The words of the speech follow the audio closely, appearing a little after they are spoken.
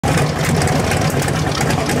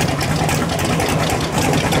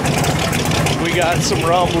got some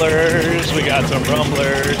rumblers. We got some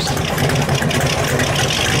rumblers.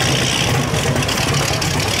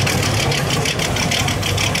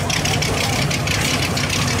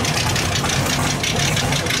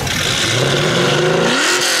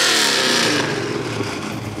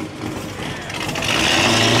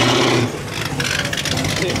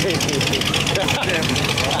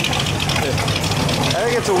 I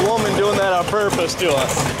think it's a woman doing that on purpose to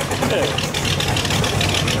us.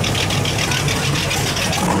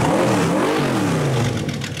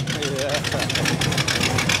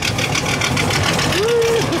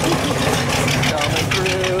 Coming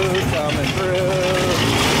through, coming through.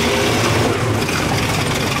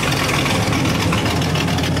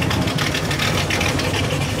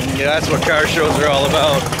 Yeah, that's what car shows are all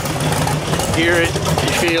about. Hear it,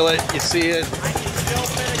 you feel it, you see it.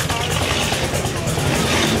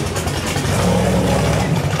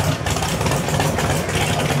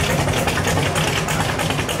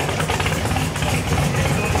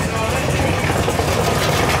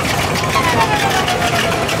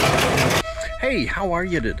 Hey, how are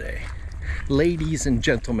you today? Ladies and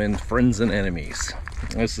gentlemen, friends and enemies.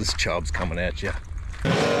 This is Chubbs coming at you.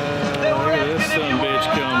 Look at this sumbitch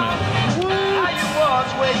coming.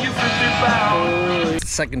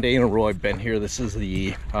 Second day in a row I've been here. This is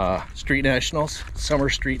the Street Nationals, Summer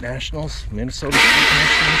Street Nationals, Minnesota Street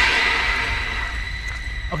Nationals.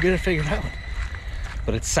 I'll get it figured out.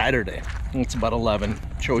 But it's Saturday. It's about 11.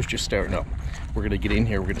 Show's just starting up. We're gonna get in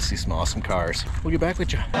here. We're gonna see some awesome cars. We'll get back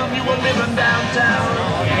with you. Nice.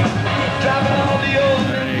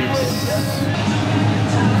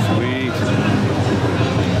 Sweet.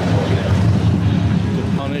 To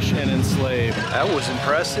punish and enslave. That was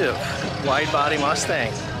impressive. Wide body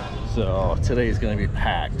Mustang. So today is gonna be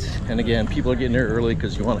packed. And again, people are getting here early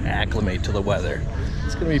because you want to acclimate to the weather.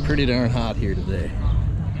 It's gonna be pretty darn hot here today.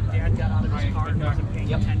 Dad got out of his car and wasn't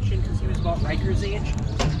paying attention because he was about Riker's age.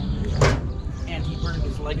 And he burned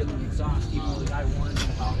his leg in the exhaust, even though the guy warned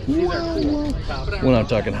him about it. These are cool. When I'm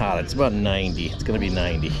talking hot, it's about 90. It's gonna be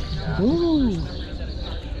 90. Ooh.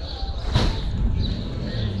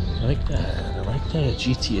 I like that. I like that.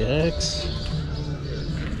 GTX.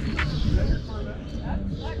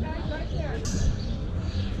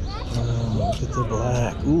 Oh, look at the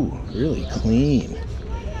black. Ooh, really clean.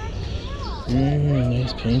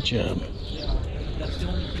 Nice paint job.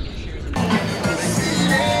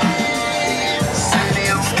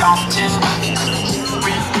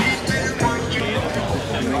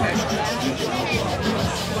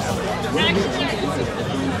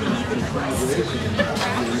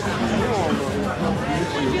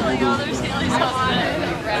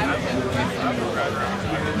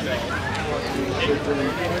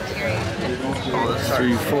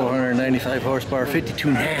 Through 495 horsepower,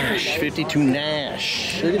 52 Nash, 52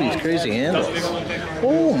 Nash. Look at these crazy handles.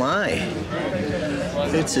 Oh my.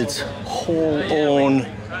 It's its whole own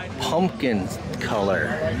pumpkin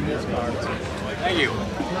color. Thank you.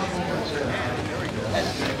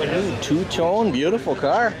 Ooh, two-tone, beautiful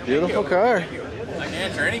car. Beautiful car. I can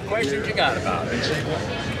answer any questions you got about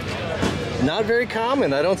it. Not very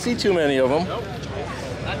common. I don't see too many of them. Nope.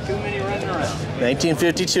 Not too many running around.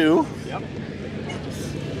 1952. Yep.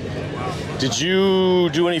 Did you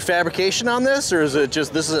do any fabrication on this, or is it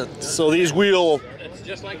just this is a, so these wheel? It's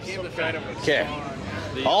just like came to find them. Okay.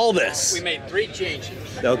 All this. We made 3 changes.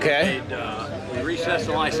 Okay. We recessed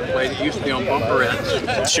the license plate. It used to be on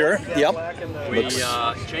bumperettes. Sure. Yep. We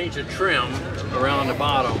changed the trim around the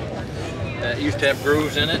bottom. It used to have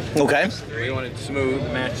grooves in it. Okay. We wanted it smooth,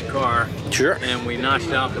 match the car. Sure. And we notched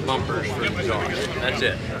out the bumpers for the exhaust. That's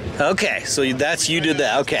it. Okay. So you did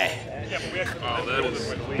that. Okay. Oh, that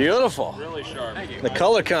is Beautiful. really sharp. The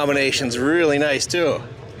color combination's really nice too.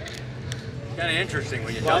 Kind of interesting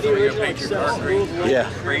when you tell somebody you're going to paint your car green. Yeah.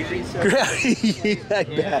 Crazy. Like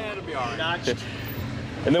that. It'll be all right.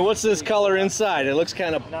 And then what's this color inside? It looks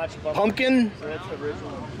kind of pumpkin.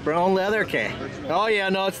 Brown leather. Okay. Oh yeah,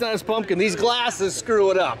 no, it's not as pumpkin. These glasses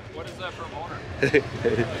screw it up. What is that for a motor?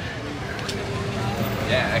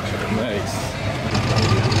 Yeah, actually. Nice.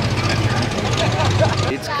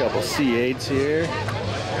 It's a couple C8s here.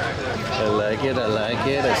 I like it. I like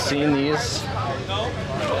it. I've seen these. I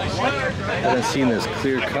haven't seen this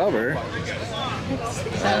clear cover.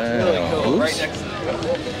 Oops.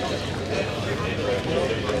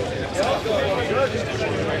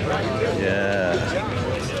 Yeah.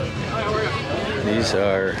 These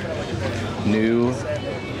are new,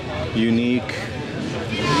 unique,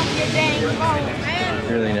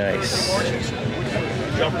 really nice.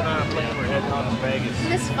 Isn't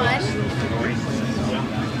this fun?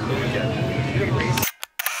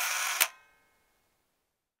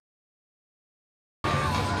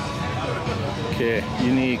 Okay,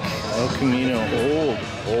 unique El Camino, old.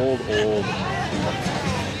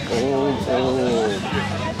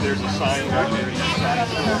 There's a sign back there.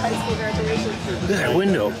 High school graduation. Look at that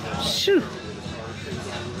window. Shoo.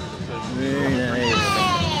 Very nice.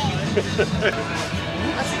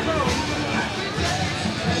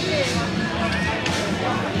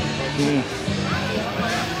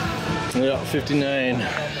 Yeah, 59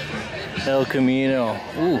 El Camino.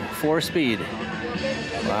 Ooh, 4-speed.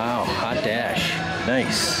 Wow, hot dash.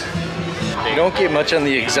 Nice. You don't get much on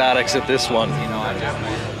the exotics at this one.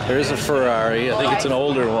 There's a Ferrari. I think it's an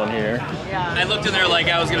older one here. I looked in there like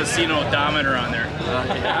I was gonna see an odometer on there.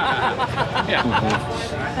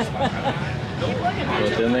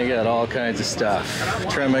 But then they got all kinds of stuff.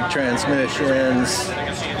 Tremec transmissions,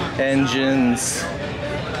 engines.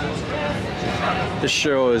 The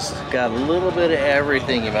show has got a little bit of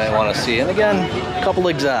everything you might want to see. And again, a couple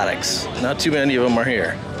exotics. Not too many of them are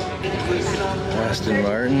here. Aston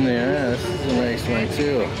Martin, yeah, this is a nice one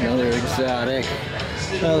too. Another exotic.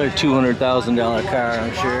 Another $200,000 car,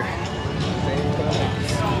 I'm sure.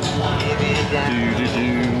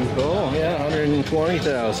 Oh, yeah,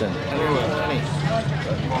 120,000. 120.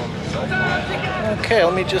 Okay,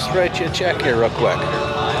 let me just write you a check here real quick.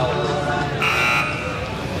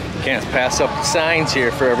 Can't pass up the signs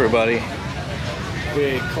here for everybody.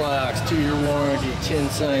 Big clocks, 2-year warranty,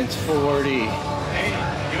 10 signs, 40.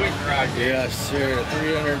 Yes, sir,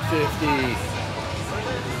 350.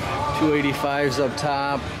 285s up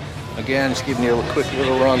top. Again, just giving you a quick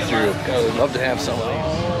little run through. God, we'd love to have some of these.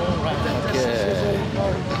 Okay.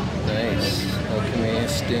 Nice. Okay,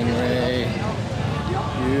 Stingray.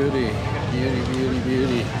 Beauty. Beauty, beauty,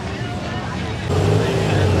 beauty.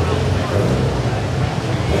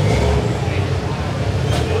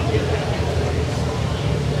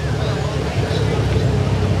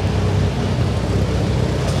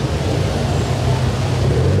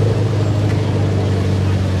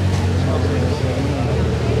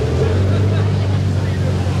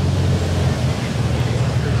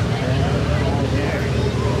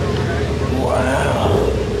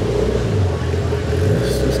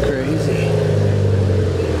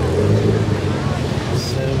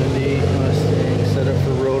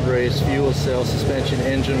 Fuel cell, suspension,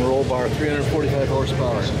 engine, roll bar, 345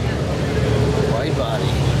 horsepower. Wide body.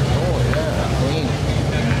 Oh yeah, clean.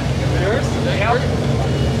 Yours?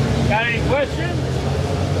 Got any questions?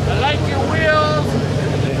 I like your wheels.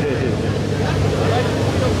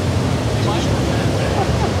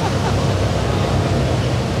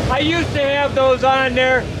 I used to have those on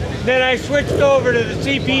there, then I switched over to the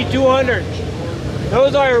CP200.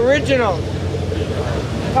 Those are original.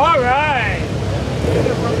 All right.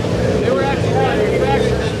 They were actually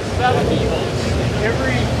manufactured in the 70s.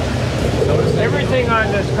 Everything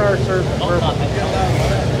on this car serves a purpose.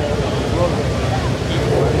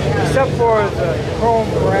 Except for the chrome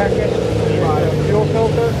bracket, fuel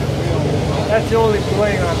filter. That's the only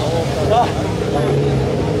bling on the whole car.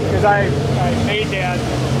 Because I made that.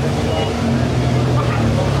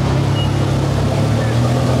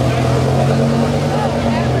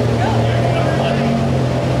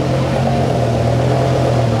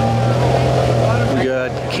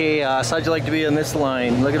 Chaos. How'd you like to be in this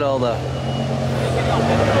line? Look at all the...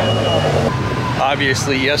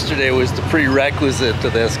 Obviously, yesterday was the prerequisite to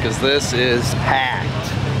this because this is packed.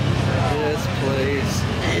 This place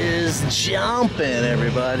is jumping,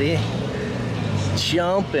 everybody.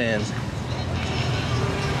 Jumping.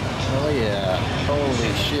 Oh yeah.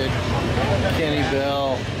 Holy shit. Kenny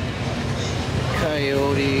Bell.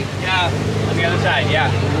 Coyote. Yeah, on the other side, yeah.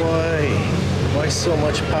 Why? Why so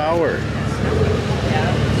much power?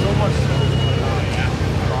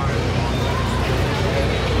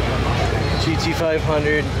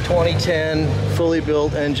 GT500 2010 fully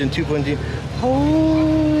built engine 2.0. Oh,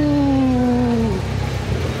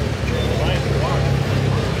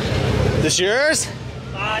 this yours?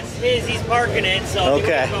 It's his. He's parking it. So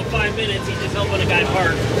okay. About 5 minutes. He's just helping a guy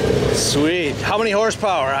park. Sweet. How many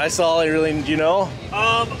horsepower? That's all I really. Do you know?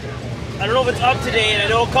 I don't know if it's up to date. I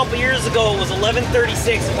know a couple years ago it was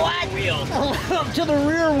 1136 What? wheel. Up to the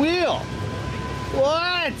rear wheel.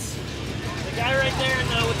 What? The guy right there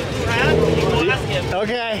with the blue hat, you can ask him.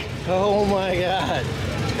 Okay. Oh my God.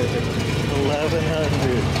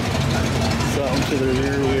 1100. Something to the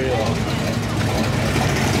rear wheel.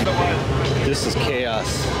 This is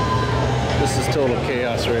chaos. This is total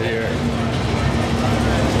chaos right here.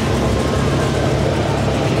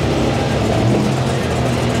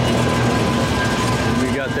 We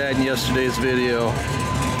got that in yesterday's video.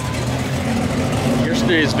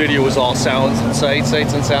 Yesterday's video was all sounds and sights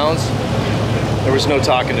and sounds. There was no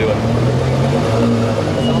talking to it.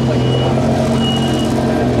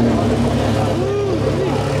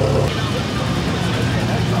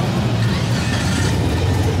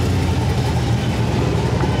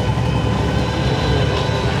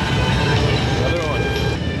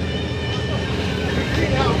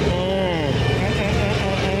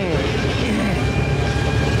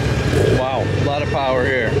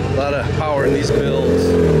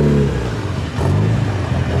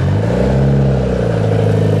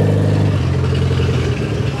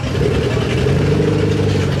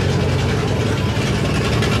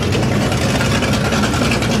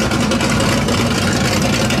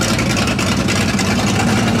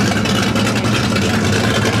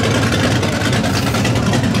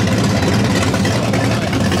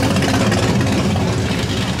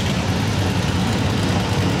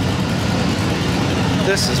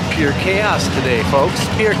 pure chaos today, folks.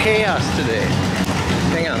 Pure chaos today.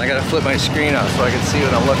 Hang on, I gotta flip my screen off so I can see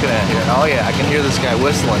what I'm looking at here. Oh yeah, I can hear this guy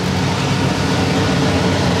whistling.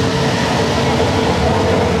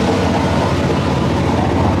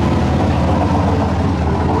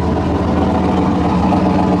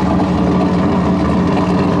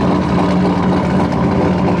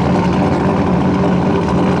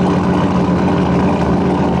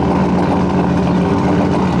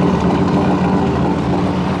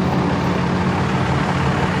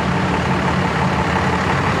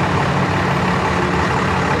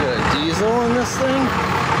 This thing?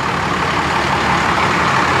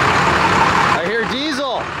 I hear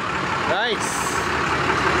diesel. Nice.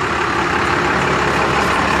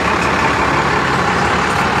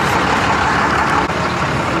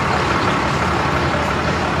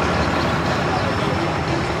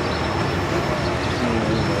 Oh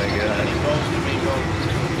my God.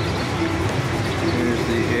 Here's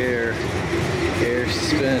the air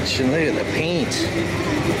suspension. Look at the paint.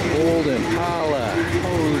 Old Impala.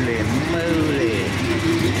 Holy moly.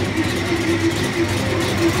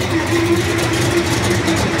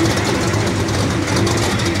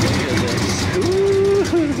 Look at this. Ooh.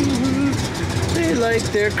 They like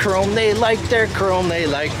their chrome. They like their chrome. They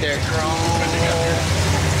like their chrome.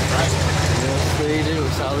 Yes, they do.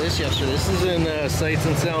 Saw this yesterday. This is in the Sights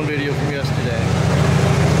and Sound video from yesterday.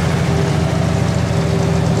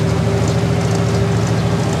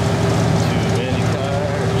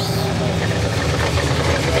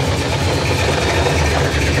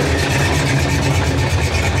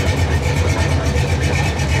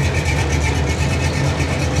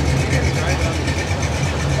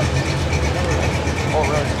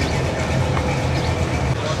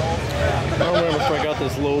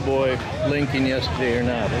 This low boy linking yesterday or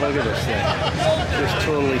not, but look at this thing. Just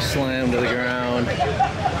totally slammed to the ground.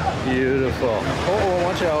 Beautiful. Oh,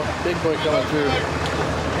 watch out. Big boy coming through.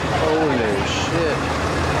 Holy shit.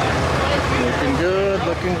 Looking good,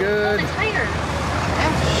 looking good.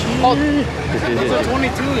 Oh, those are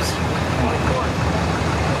 22s.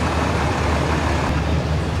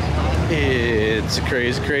 It's a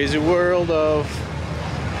crazy, crazy world of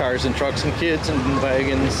cars and trucks and kids and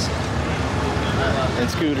wagons. And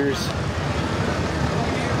scooters.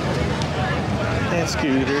 And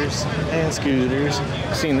scooters. And scooters.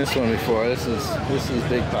 I've seen this one before. This is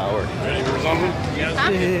big power. Ready for something?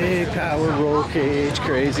 Big power roll cage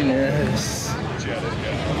craziness.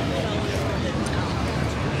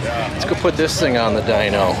 Let's go put this thing on the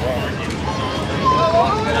dyno.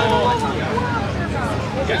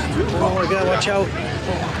 Oh my God, watch out.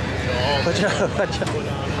 Watch out, watch out.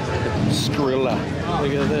 Skrilla.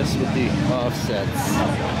 Look at this with the offsets.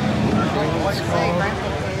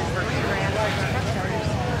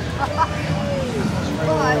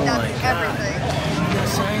 Well, I've done everything. The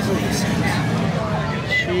size of these things.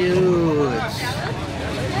 Huge.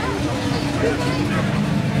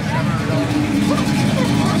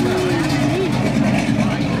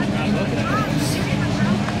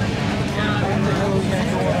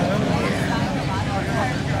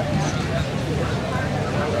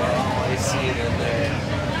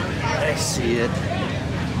 I see it.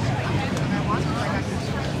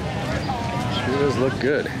 Sure does look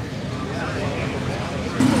good.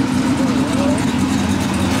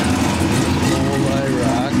 Oh my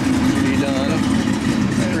rock. Pretty done.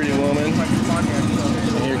 Pretty woman.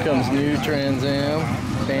 And here comes new Trans Am.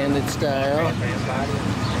 Bandit style.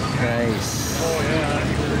 Nice.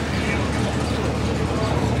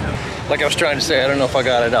 Like I was trying to say, I don't know if I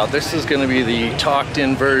got it out. This is going to be the talked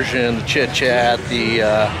in version, the chit chat, the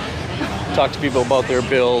talk to people about their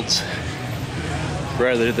builds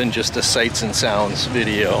rather than just a sights and sounds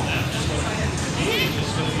video.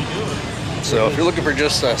 So if you're looking for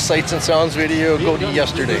just a sights and sounds video, go to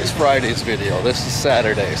yesterday's, Friday's video. This is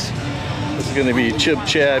Saturday's. This is going to be chib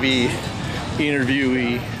chabby,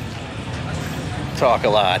 interviewee, talk a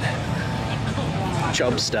lot,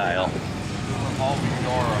 chub style.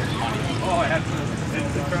 Oh, I have to hit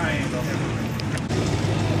the triangle.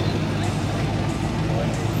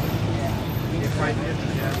 Oh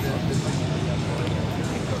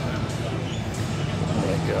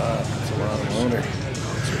my God, that's a lot of motor.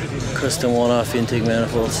 Custom one-off intake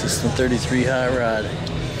manifold system, 33 high rod.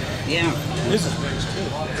 Yeah. This is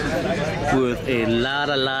With a lot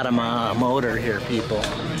of motor here, people.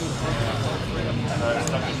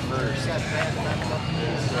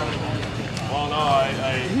 Well, no, I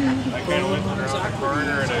kind of went around the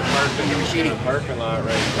corner and I parked in the parking lot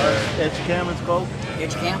right there. Edge cam it's called?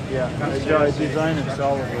 Edge cam? Yeah, I designed and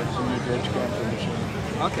installed it with some new edge cam for the machine.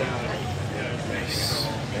 Okay.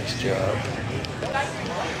 Nice job.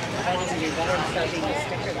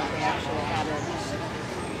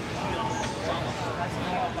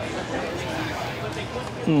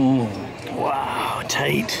 Wow,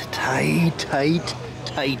 tight, tight, tight,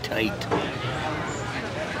 tight, tight.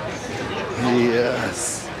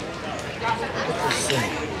 Yes.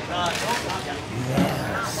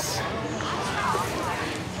 Yes.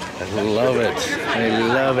 I love it. I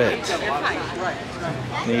love it.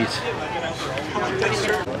 Neat.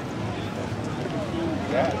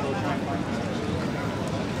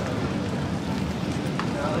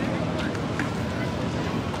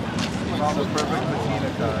 The perfect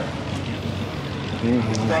patina car.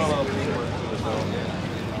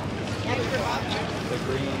 The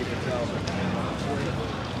green, you can tell.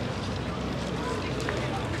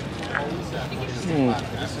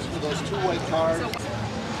 This is for those two white cars.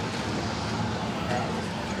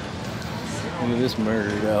 Look at this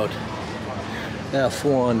murdered out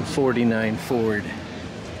F-149 Ford.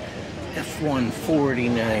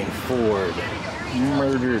 F-149 Ford.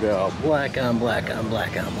 Murdered out. Black on black on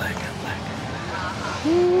black on black on black.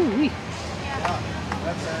 Woo-wee.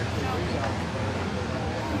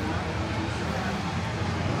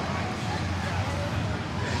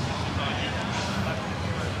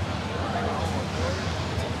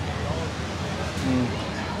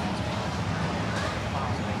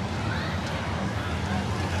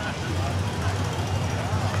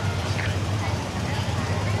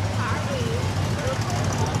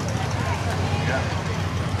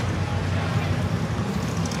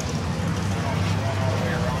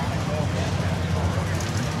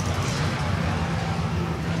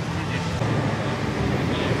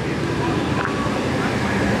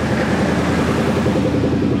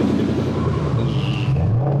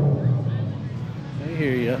 I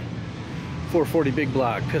hear ya. 440 big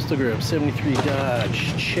block, pistol grip, 73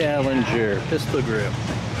 Dodge Challenger, pistol grip.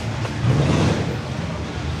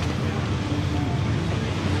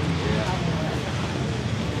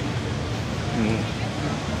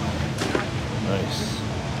 Nice.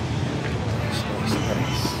 Nice, nice,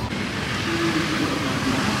 nice.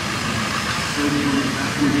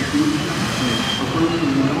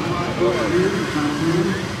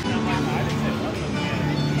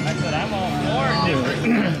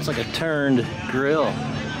 It's like a turned grill.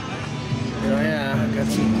 Oh yeah, got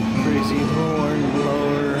some crazy horn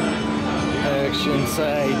blower, action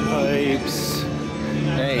side pipes.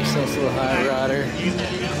 Nice, nice little hot rodder.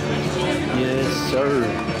 Yes, sir.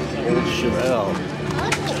 Old Chevelle.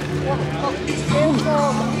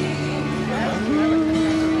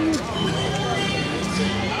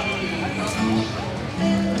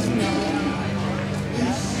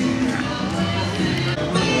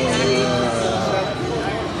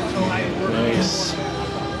 Nice.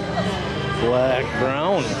 Black,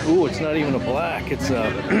 brown. Ooh, it's not even a black. It's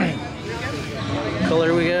a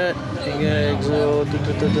color we got.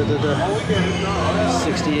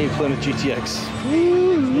 68 Plymouth GTX.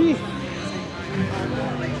 Woo-wee.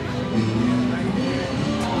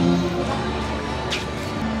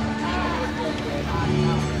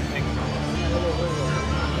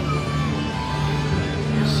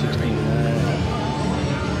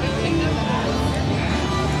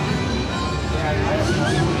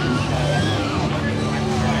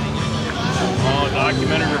 Oh,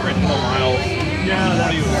 documented original miles. Yeah,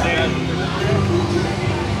 what do you say?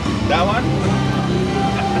 That one?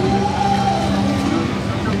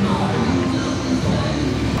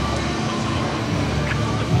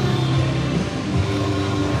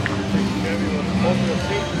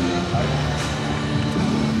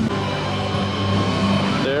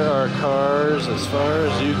 There are cars as far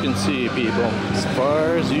as you can see, people. As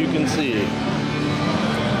far as you can see.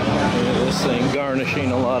 Look at this thing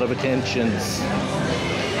garnishing a lot of attentions.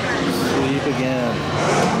 Sleep again.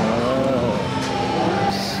 Wow.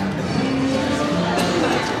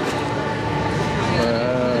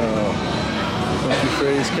 Wow. Monkey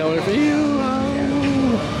Freddy's coming for you.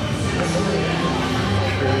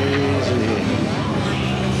 Crazy.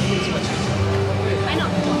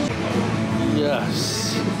 Yes.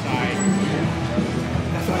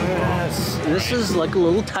 This is like a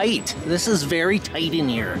little tight. This is very tight in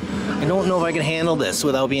here. I don't know if I can handle this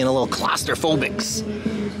without being a little claustrophobic.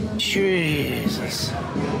 Jesus.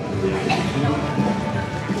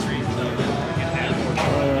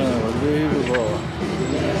 Unbelievable.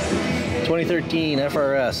 2013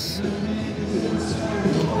 FRS.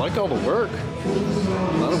 I like all the work.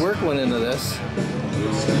 A lot of work went into this.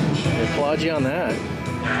 I applaud you on that.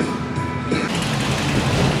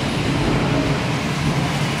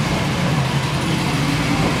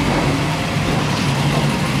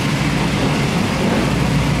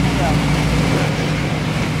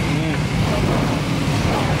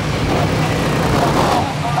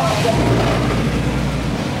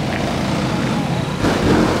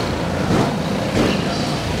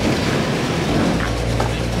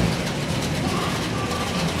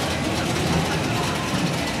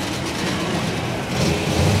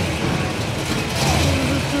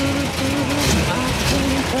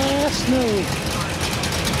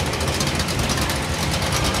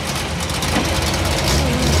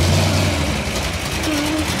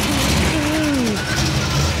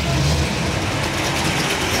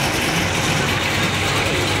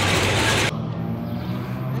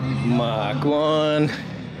 Mach 1.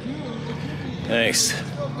 Nice. I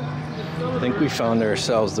think we found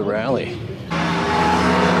ourselves the rally.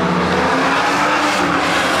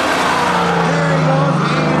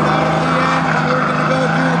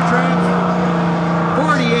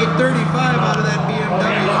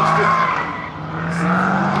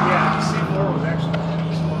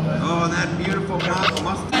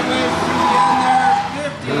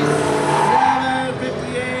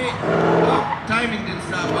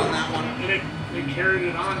 Carried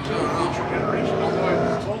it on to a future generation. Although I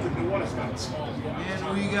was told the new one is not small.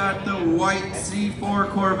 And we got the white C4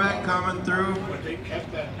 Corvette coming through. But they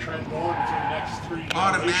kept that trend going for the next 3 years.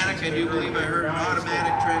 Automatic, I do believe I heard an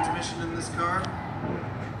automatic transmission in this car.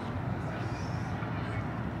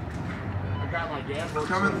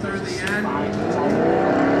 Coming through the end.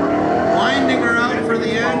 Winding her out for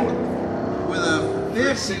the end with a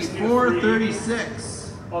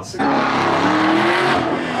 5436.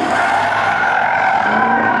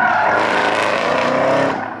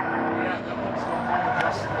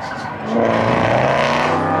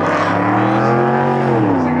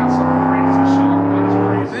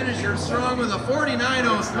 Finisher strong with a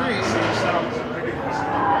 4903.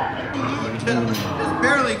 Just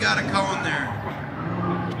barely got a cone there.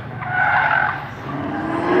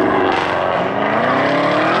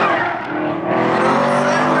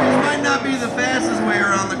 Sideways might not be the fastest way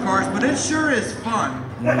around the course, but it sure is fun.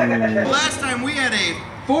 Last time we had a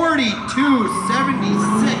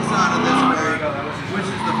 42.76 out of this car, which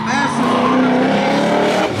is the fastest.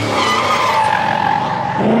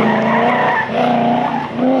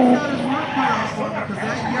 He's got his work cut out for him because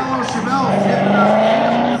that yellow Chevelle is hitting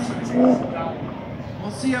us.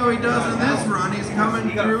 We'll see how he does in this run. He's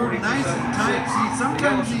coming through nice and tight. See,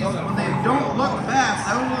 sometimes these, when they don't look fast,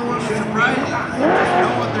 those are the ones that surprise you because they just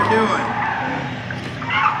know what they're doing.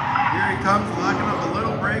 Here he comes, locking up a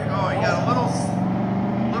little brake. Oh, he got a little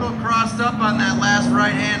crossed up on that last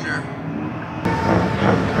right-hander.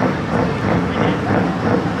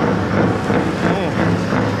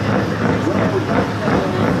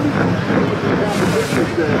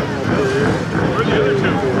 Where are the other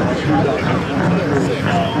two?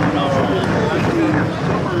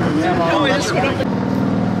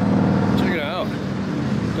 Check it out.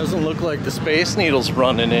 Doesn't look like the Space Needle's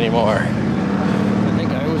running anymore. I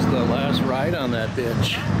think I was the last ride on that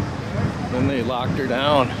bitch. Then they locked her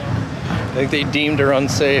down. I think they deemed her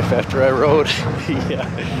unsafe after I rode. Yeah.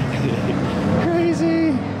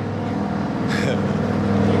 Crazy.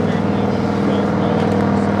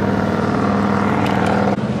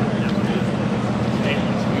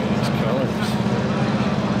 These colors.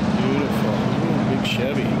 Beautiful. Big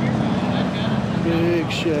Chevy. Big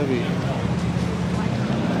Chevy.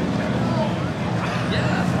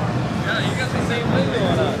 Yeah, you got the same thing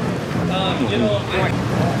going on. You know,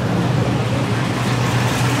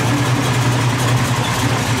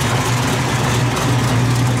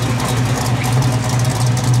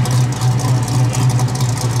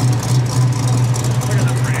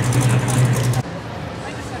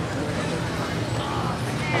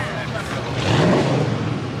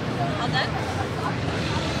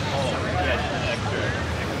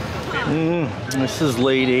 This is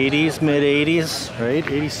late 80s, mid 80s, right?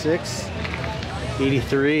 86,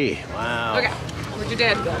 83. Wow. Okay, where'd your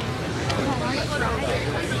dad go?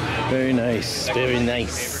 Very nice, very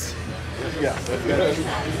nice.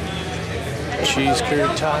 Cheese curd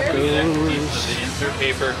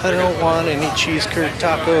tacos. I don't want any cheese curd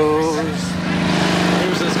tacos.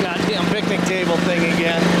 Here's this goddamn picnic table thing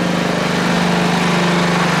again.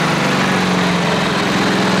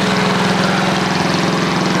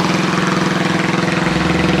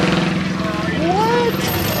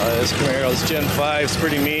 This Camaro's Gen 5's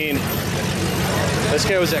pretty mean. This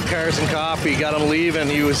guy was at Cars and Coffee, got him leaving.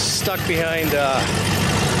 He was stuck behind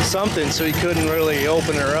something, so he couldn't really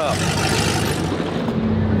open her up.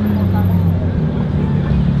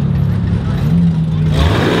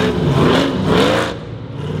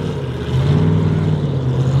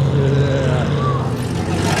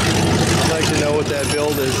 I'd like to know what that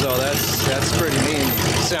build is, though. That's pretty mean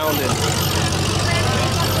sounding.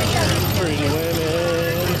 Pretty women.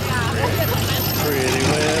 Pretty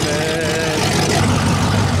women.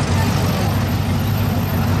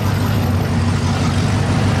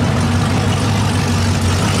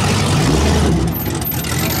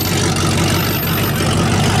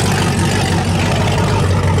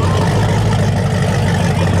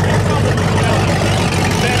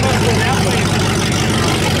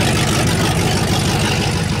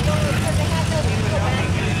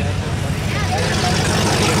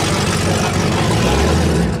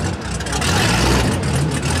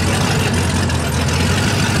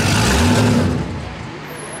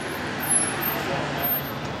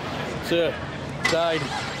 That's it. Died.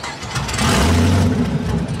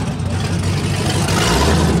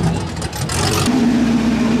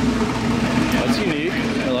 That's unique.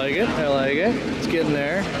 I like it. I like it. It's getting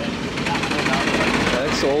there.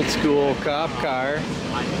 That's old school cop car.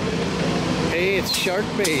 Hey, it's shark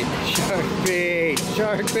bait. Shark bait.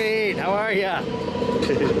 Shark bait. How are ya?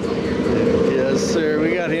 Yes, sir.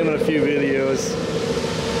 We got him in a few videos.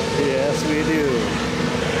 Yes, we do.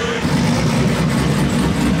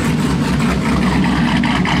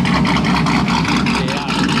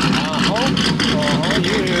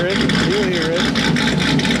 You hear it. You hear it.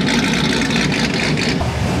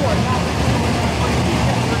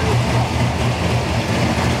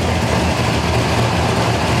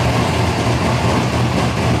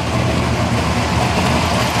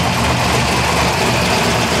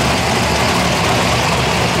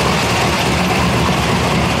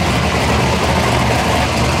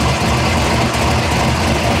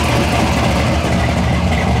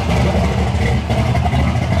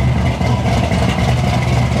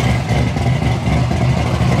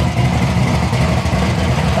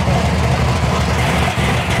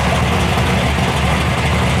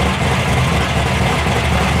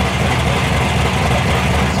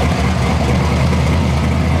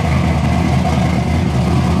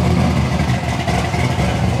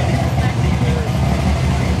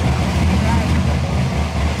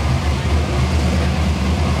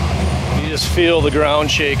 Feel the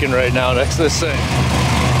ground shaking right now next to this thing.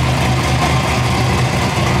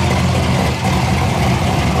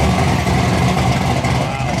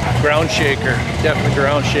 Wow. Ground shaker, definitely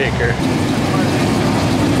ground shaker.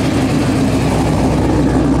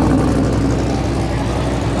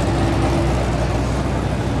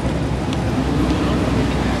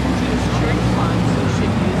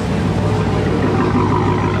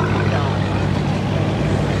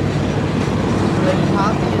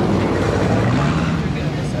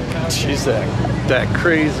 She's that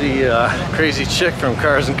crazy chick from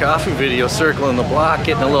Cars and Coffee video circling the block,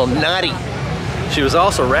 getting a little nutty. She was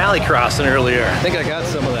also rally crossing earlier. I think I got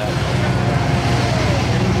some of that.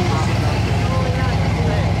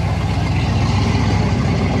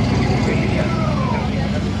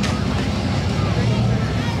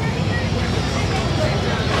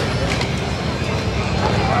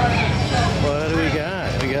 What do we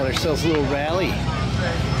got? We got ourselves a little rally.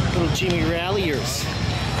 Little Jimmy Ralliers.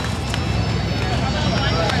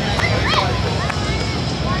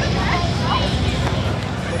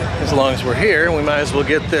 As long as we're here, we might as well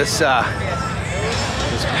get this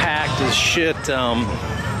this packed as shit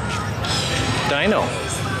dyno.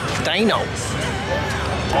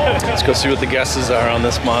 Let's go see what the guesses are on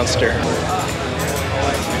this monster.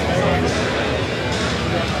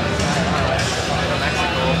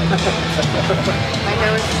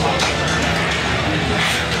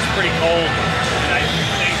 It's pretty cold. And I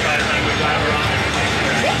think by the time we got around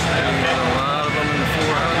A lot of them in the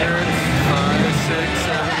 400s, 5, 6,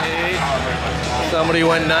 7, 8. Somebody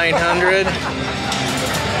went 900.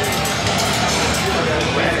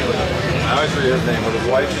 I always forget his name, but his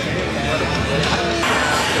wife.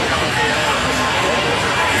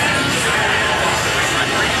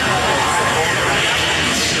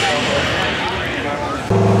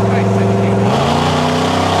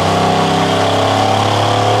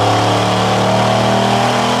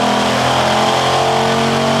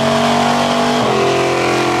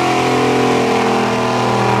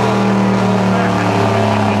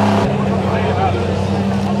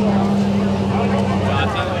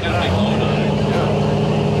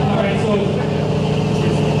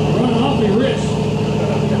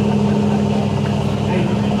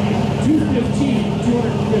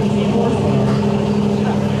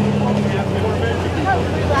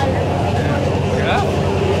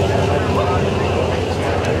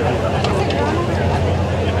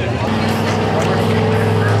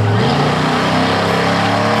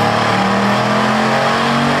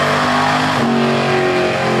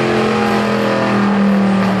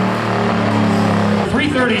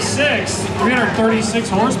 .336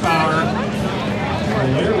 horsepower. Well,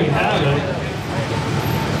 there we have it.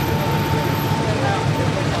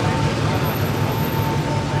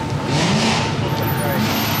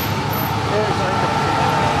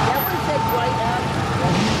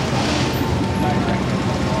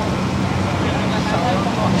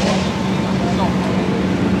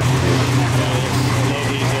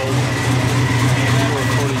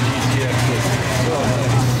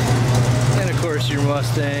 Your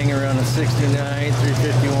Mustang around a 69,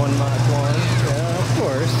 351 Mach 1. Yeah, of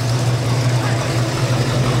course.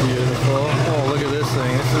 Beautiful. Oh, look at this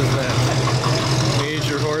thing. This is that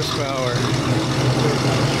major horsepower.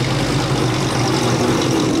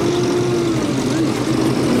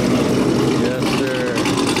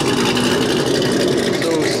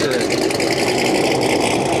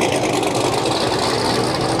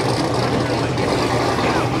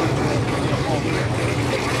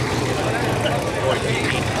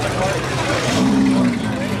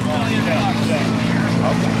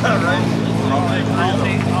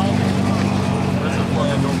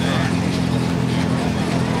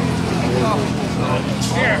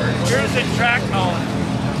 wasn't track mode.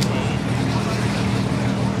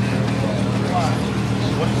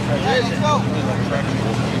 Let's go.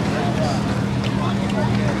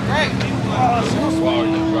 Great.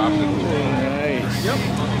 Nice. Yep.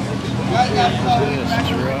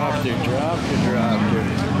 Just dropped her.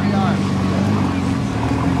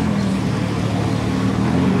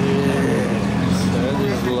 Yes, that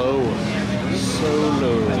is low. So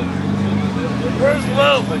low. Where's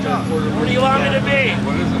Lou? Where do you want me to be?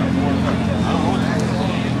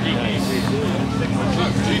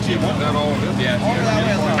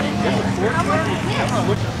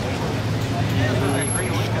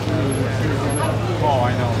 Oh,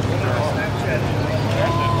 I know.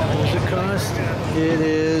 What's it cost? It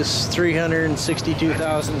is $362,000.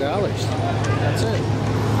 That's it.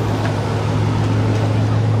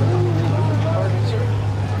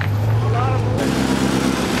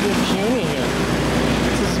 Good puny here.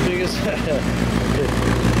 This is as big as so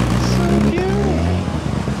puny.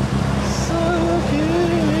 So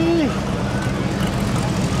puny.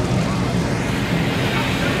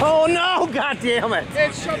 Oh no! God damn it!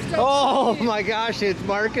 Oh my gosh! It's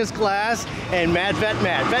Marcus Glass and Matt. Hi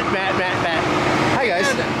guys.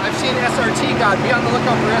 I've seen SRT God. Be on the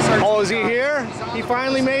lookout for SRT. Oh, is he here? He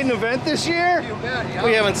finally made an event this year? You bet, yeah.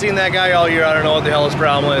 We haven't seen that guy all year. I don't know what the hell his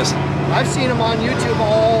problem is. I've seen him on YouTube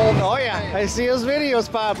all. Oh yeah, I see his videos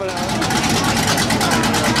popping out.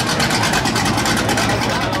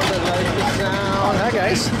 Hi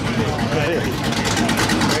guys. Hey.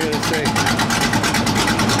 What are you gonna say?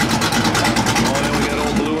 Oh, and then we got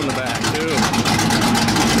old Blue in the back too.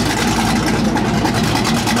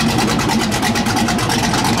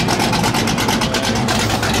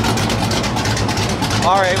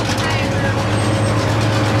 All right.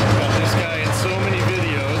 Got this guy in so many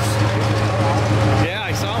videos. Yeah,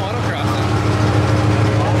 I saw him autocrossing.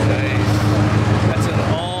 Nice. That's an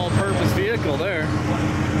all-purpose vehicle there.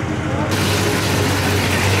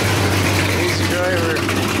 Crazy driver.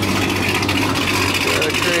 What a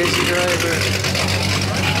crazy driver.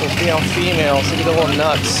 Those damn females, look at the little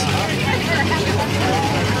nuts.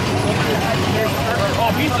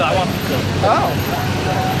 Oh, pizza. I want pizza. Oh.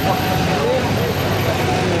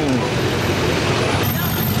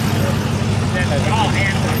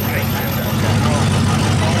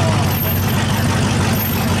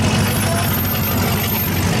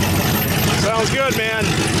 Sounds good, man.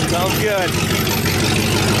 Sounds good.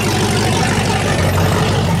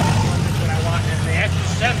 I want, they actually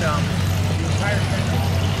send them.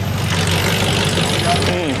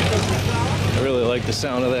 I really like the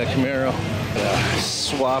sound of that Camaro.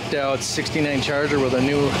 Swapped out 69 Charger with a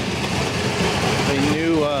new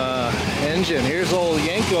engine. Here's old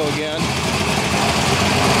Yanko again.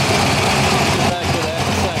 Back to that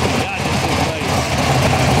in a second. God, this is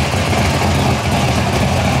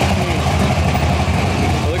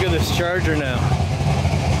nice. Look at this Charger now.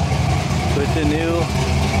 With the new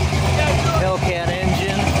Hellcat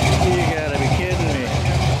engine. You gotta be kidding me.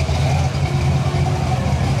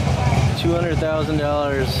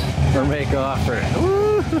 $200,000 or make offer.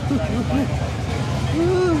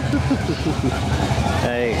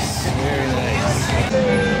 Nice, very nice.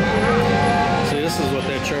 See, this is what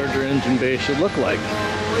that Charger engine bay should look like.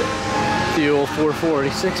 The old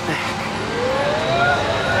 446 pack.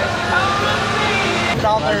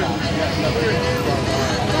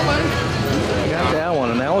 I got that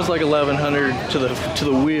one, and that was like 1,100 to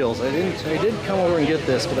the wheels. I did come over and get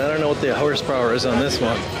this, but I don't know what the horsepower is on this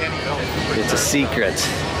one. It's a secret.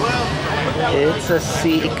 It's a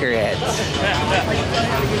secret.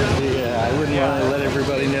 Yeah, I wouldn't want to let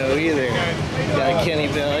everybody know either. Got Kenny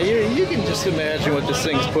Bell. You can just imagine what this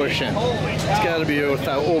thing's pushing. It's got to be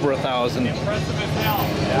over 1,000.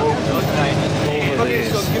 Over these.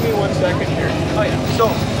 So give me 1 second here. Oh yeah. So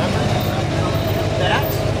that,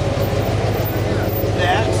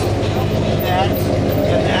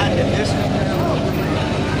 and this.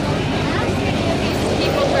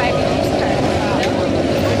 People driving these cars.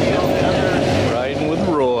 Riding with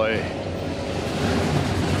Roy.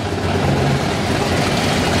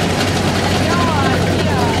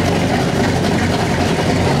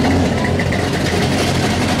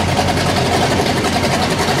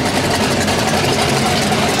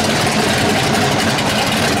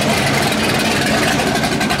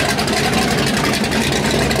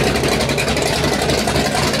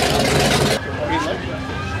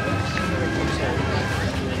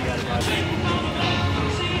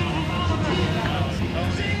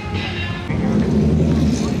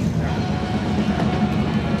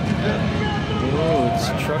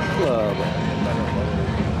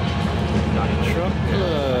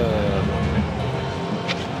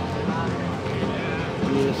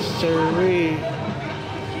 sirree.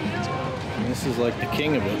 And this is like the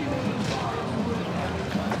king of it.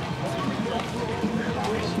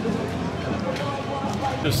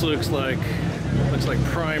 This looks like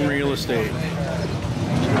prime real estate.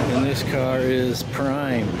 And this car is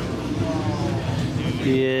prime.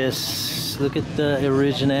 Yes, look at the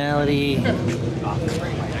originality.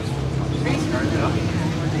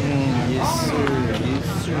 Yes, sir.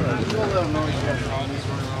 Yes, sir.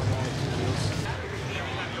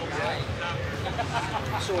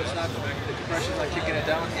 So it's not the compression's like kicking it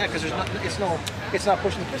down. Yeah, because it's not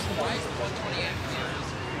pushing the piston down.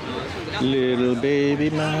 Little baby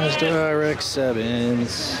Mazda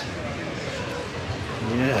RX-7s.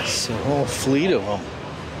 Yes, a whole fleet of them.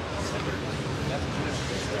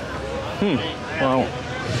 Wow.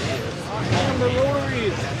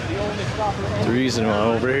 The reason why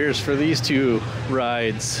over here is for these two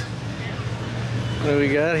rides. What do we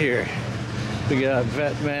got here? We got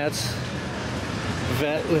Matt's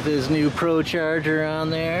Vet with his new Pro Charger on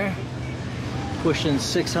there. Pushing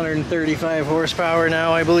 635 horsepower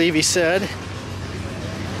now, I believe he said.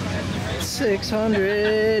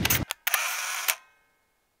 600.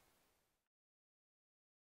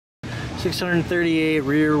 638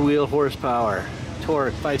 rear wheel horsepower.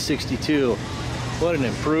 Torque 562. What an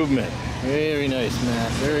improvement. Very nice,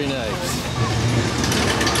 Matt. Very nice.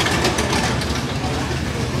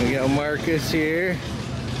 We got Marcus here.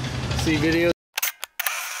 See videos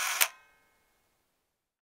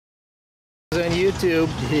on YouTube.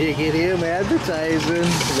 You get him advertising.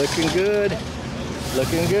 Looking good.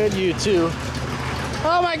 Looking good, you two.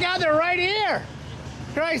 Oh my God, they're right here.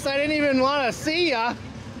 Christ, I didn't even want to see ya,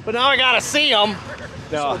 but now I gotta see them.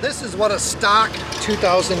 No. So this is what a stock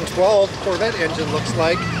 2012 Corvette engine looks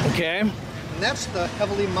like. Okay. And that's the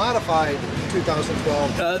heavily modified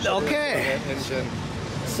 2012 okay. engine.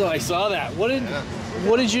 So I saw that.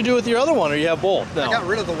 What did you do with your other one, or you have both? No. I got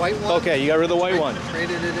rid of the white one. Okay, you got rid of the white one.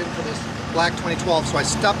 Traded it in for this black 2012. So I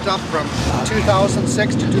stepped up from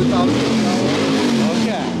 2006 to 2012.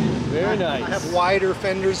 Okay, very nice. I have wider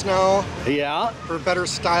fenders now. Yeah. For better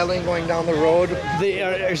styling going down the road.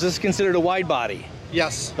 Is this considered a wide body?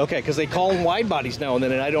 Yes. Okay, because they call them wide bodies now and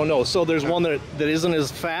then, and I don't know. So there's one that isn't as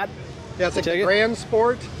fat? Yeah, it's like the Grand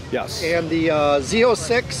Sport. Yes. And the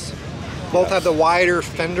Z06. Both have the wider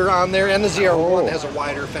fender on there, and the ZR1 has a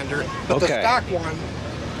wider fender. But the stock one,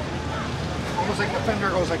 almost like the fender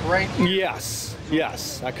goes like right here. Yes,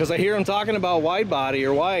 yes. Because I hear them talking about wide body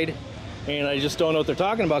or wide, and I just don't know what they're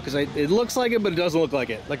talking about because it looks like it, but it doesn't look like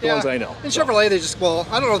it, like the ones I know. In Chevrolet, they just, well,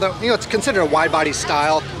 I don't know, that, it's considered a wide body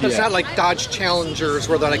style, but it's not like Dodge Challengers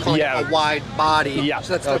where they're like calling it a wide body. Yeah.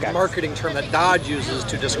 So that's the marketing term that Dodge uses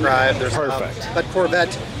to describe their stuff. But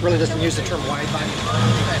Corvette really doesn't use the term wide body.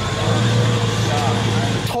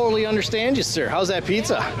 Totally understand you, sir. How's that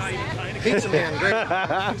pizza? Pizza man, great.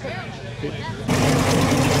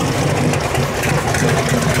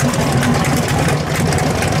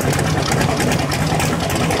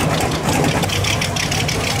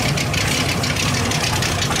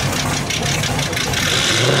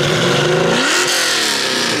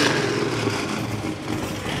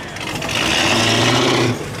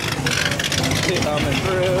 Coming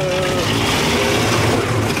through.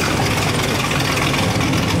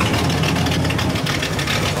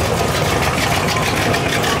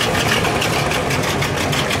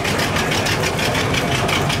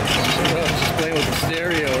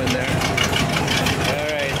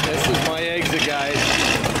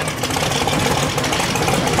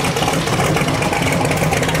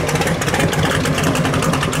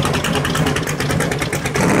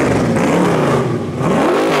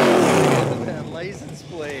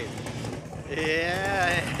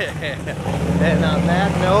 And on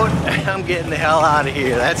that note, I'm getting the hell out of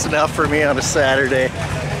here. That's enough for me on a Saturday.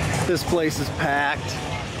 This place is packed.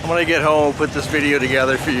 I'm gonna get home, put this video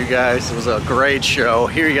together for you guys. It was a great show.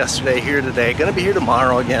 Here yesterday, here today. Gonna be here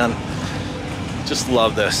tomorrow again. Just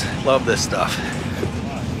love this. Love this stuff.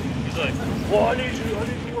 He's like, well, I need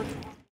you